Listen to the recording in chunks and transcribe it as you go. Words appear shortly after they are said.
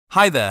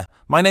Hi there,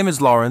 my name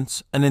is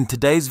Lawrence, and in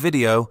today's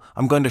video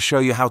I'm going to show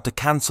you how to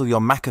cancel your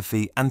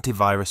McAfee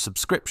Antivirus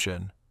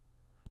subscription.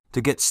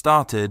 To get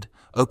started,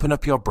 open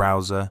up your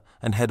browser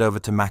and head over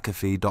to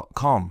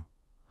McAfee.com.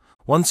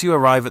 Once you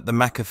arrive at the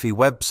McAfee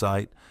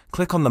website,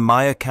 click on the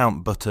My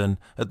Account button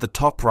at the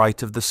top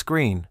right of the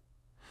screen.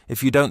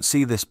 If you don't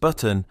see this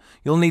button,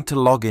 you'll need to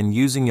log in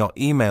using your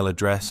email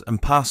address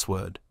and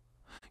password.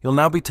 You'll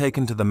now be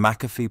taken to the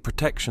McAfee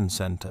Protection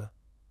Center.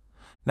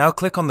 Now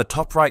click on the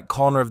top right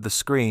corner of the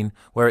screen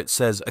where it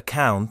says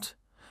Account,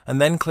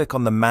 and then click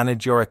on the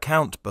Manage Your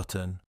Account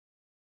button.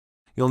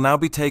 You'll now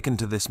be taken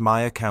to this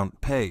My Account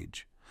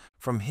page.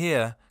 From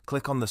here,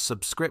 click on the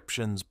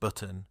Subscriptions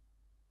button.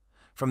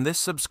 From this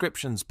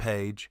Subscriptions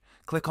page,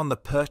 click on the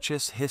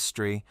Purchase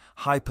History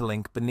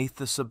hyperlink beneath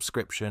the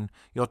subscription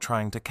you're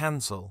trying to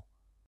cancel.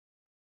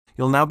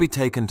 You'll now be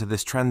taken to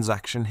this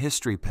Transaction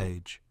History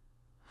page.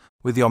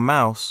 With your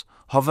mouse,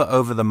 hover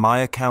over the My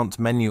Account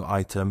menu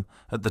item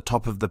at the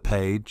top of the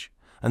page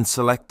and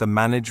select the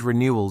Manage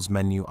Renewals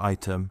menu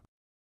item.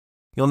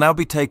 You'll now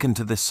be taken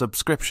to this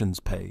Subscriptions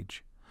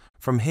page.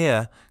 From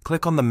here,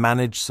 click on the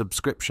Manage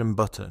Subscription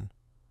button.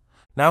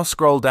 Now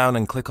scroll down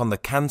and click on the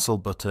Cancel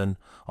button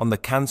on the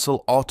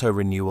Cancel Auto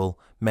Renewal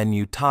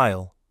menu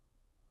tile.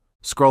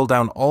 Scroll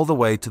down all the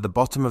way to the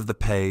bottom of the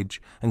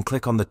page and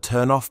click on the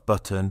Turn Off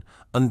button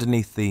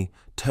underneath the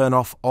Turn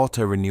Off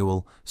Auto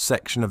Renewal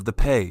section of the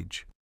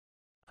page.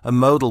 A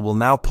modal will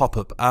now pop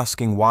up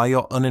asking why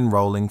you're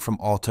unenrolling from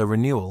auto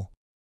renewal.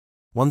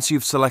 Once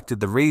you've selected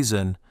the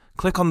reason,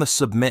 click on the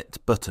Submit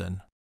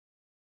button.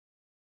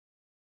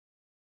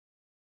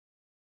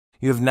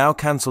 You have now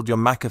cancelled your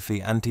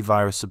McAfee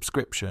Antivirus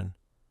subscription.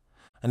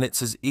 And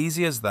it's as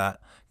easy as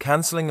that.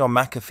 Cancelling your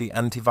McAfee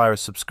Antivirus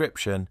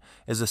subscription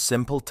is a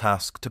simple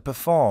task to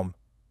perform.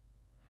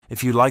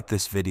 If you like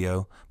this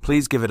video,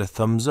 please give it a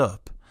thumbs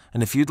up.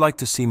 And if you'd like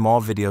to see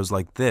more videos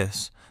like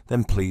this,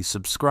 then please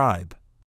subscribe.